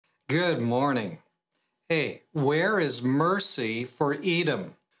Good morning. Hey, where is mercy for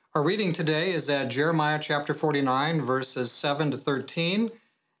Edom? Our reading today is at Jeremiah chapter 49, verses 7 to 13.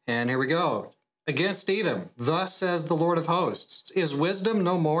 And here we go. Against Edom, thus says the Lord of hosts, is wisdom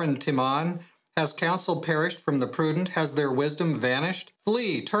no more in Teman? Has counsel perished from the prudent? Has their wisdom vanished?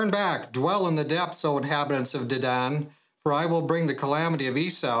 Flee, turn back, dwell in the depths, O inhabitants of Dedan, for I will bring the calamity of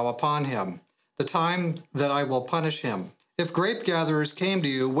Esau upon him, the time that I will punish him. If grape gatherers came to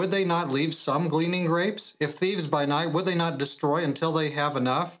you, would they not leave some gleaning grapes? If thieves by night, would they not destroy until they have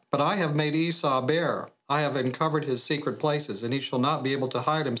enough? But I have made Esau bare. I have uncovered his secret places, and he shall not be able to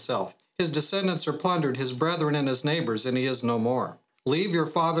hide himself. His descendants are plundered, his brethren and his neighbors, and he is no more. Leave your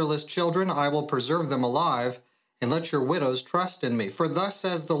fatherless children, I will preserve them alive, and let your widows trust in me. For thus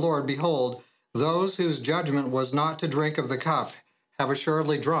says the Lord, behold, those whose judgment was not to drink of the cup have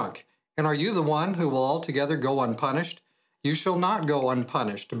assuredly drunk. And are you the one who will altogether go unpunished? You shall not go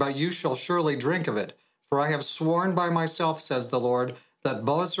unpunished, but you shall surely drink of it. For I have sworn by myself, says the Lord, that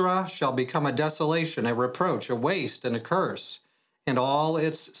Bozrah shall become a desolation, a reproach, a waste, and a curse, and all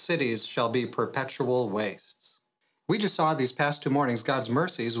its cities shall be perpetual wastes. We just saw these past 2 mornings God's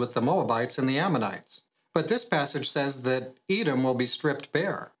mercies with the Moabites and the Ammonites. But this passage says that Edom will be stripped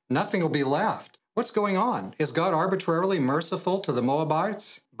bare. Nothing will be left. What's going on? Is God arbitrarily merciful to the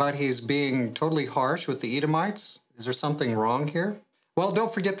Moabites, but he's being totally harsh with the Edomites? Is there something wrong here? Well,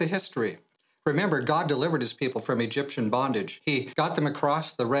 don't forget the history. Remember, God delivered his people from Egyptian bondage. He got them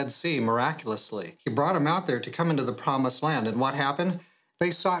across the Red Sea miraculously. He brought them out there to come into the promised land. And what happened?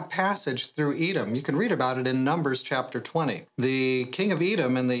 They sought passage through Edom. You can read about it in Numbers chapter 20. The king of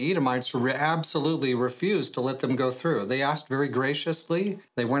Edom and the Edomites absolutely refused to let them go through. They asked very graciously.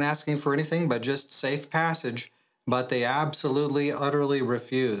 They weren't asking for anything but just safe passage. But they absolutely, utterly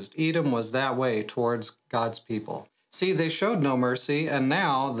refused. Edom was that way towards God's people. See, they showed no mercy, and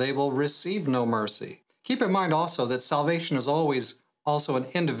now they will receive no mercy. Keep in mind also that salvation is always also an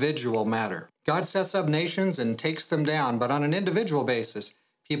individual matter. God sets up nations and takes them down, but on an individual basis,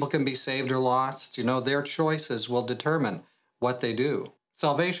 people can be saved or lost. Their choices will determine what they do.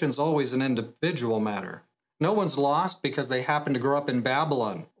 Salvation is always an individual matter. No one's lost because they happen to grow up in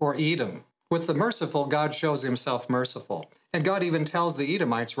Babylon or Edom. With the merciful, God shows himself merciful. And God even tells the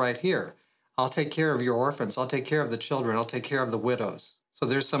Edomites right here, I'll take care of your orphans. I'll take care of the children. I'll take care of the widows. So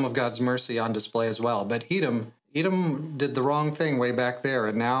there's some of God's mercy on display as well. But Edom did the wrong thing way back there,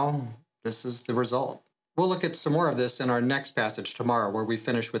 and now this is the result. We'll look at some more of this in our next passage tomorrow, where we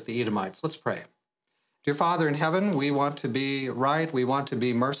finish with the Edomites. Let's pray. Dear Father in heaven, we want to be right. We want to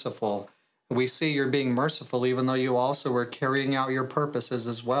be merciful. We see you're being merciful, even though you also are carrying out your purposes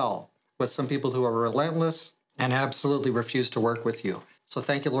as well, with some people who are relentless and absolutely refuse to work with you. So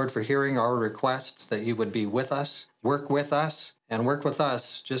thank you, Lord, for hearing our requests, that you would be with us, work with us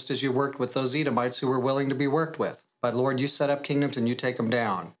just as you worked with those Edomites who were willing to be worked with. But Lord, you set up kingdoms and you take them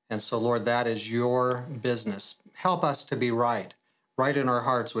down. And so, Lord, that is your business. Help us to be right in our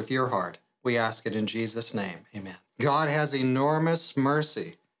hearts with your heart. We ask it in Jesus' name. Amen. God has enormous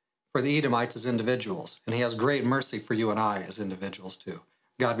mercy for the Edomites as individuals, and he has great mercy for you and I as individuals too.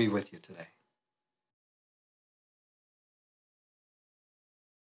 God be with you today.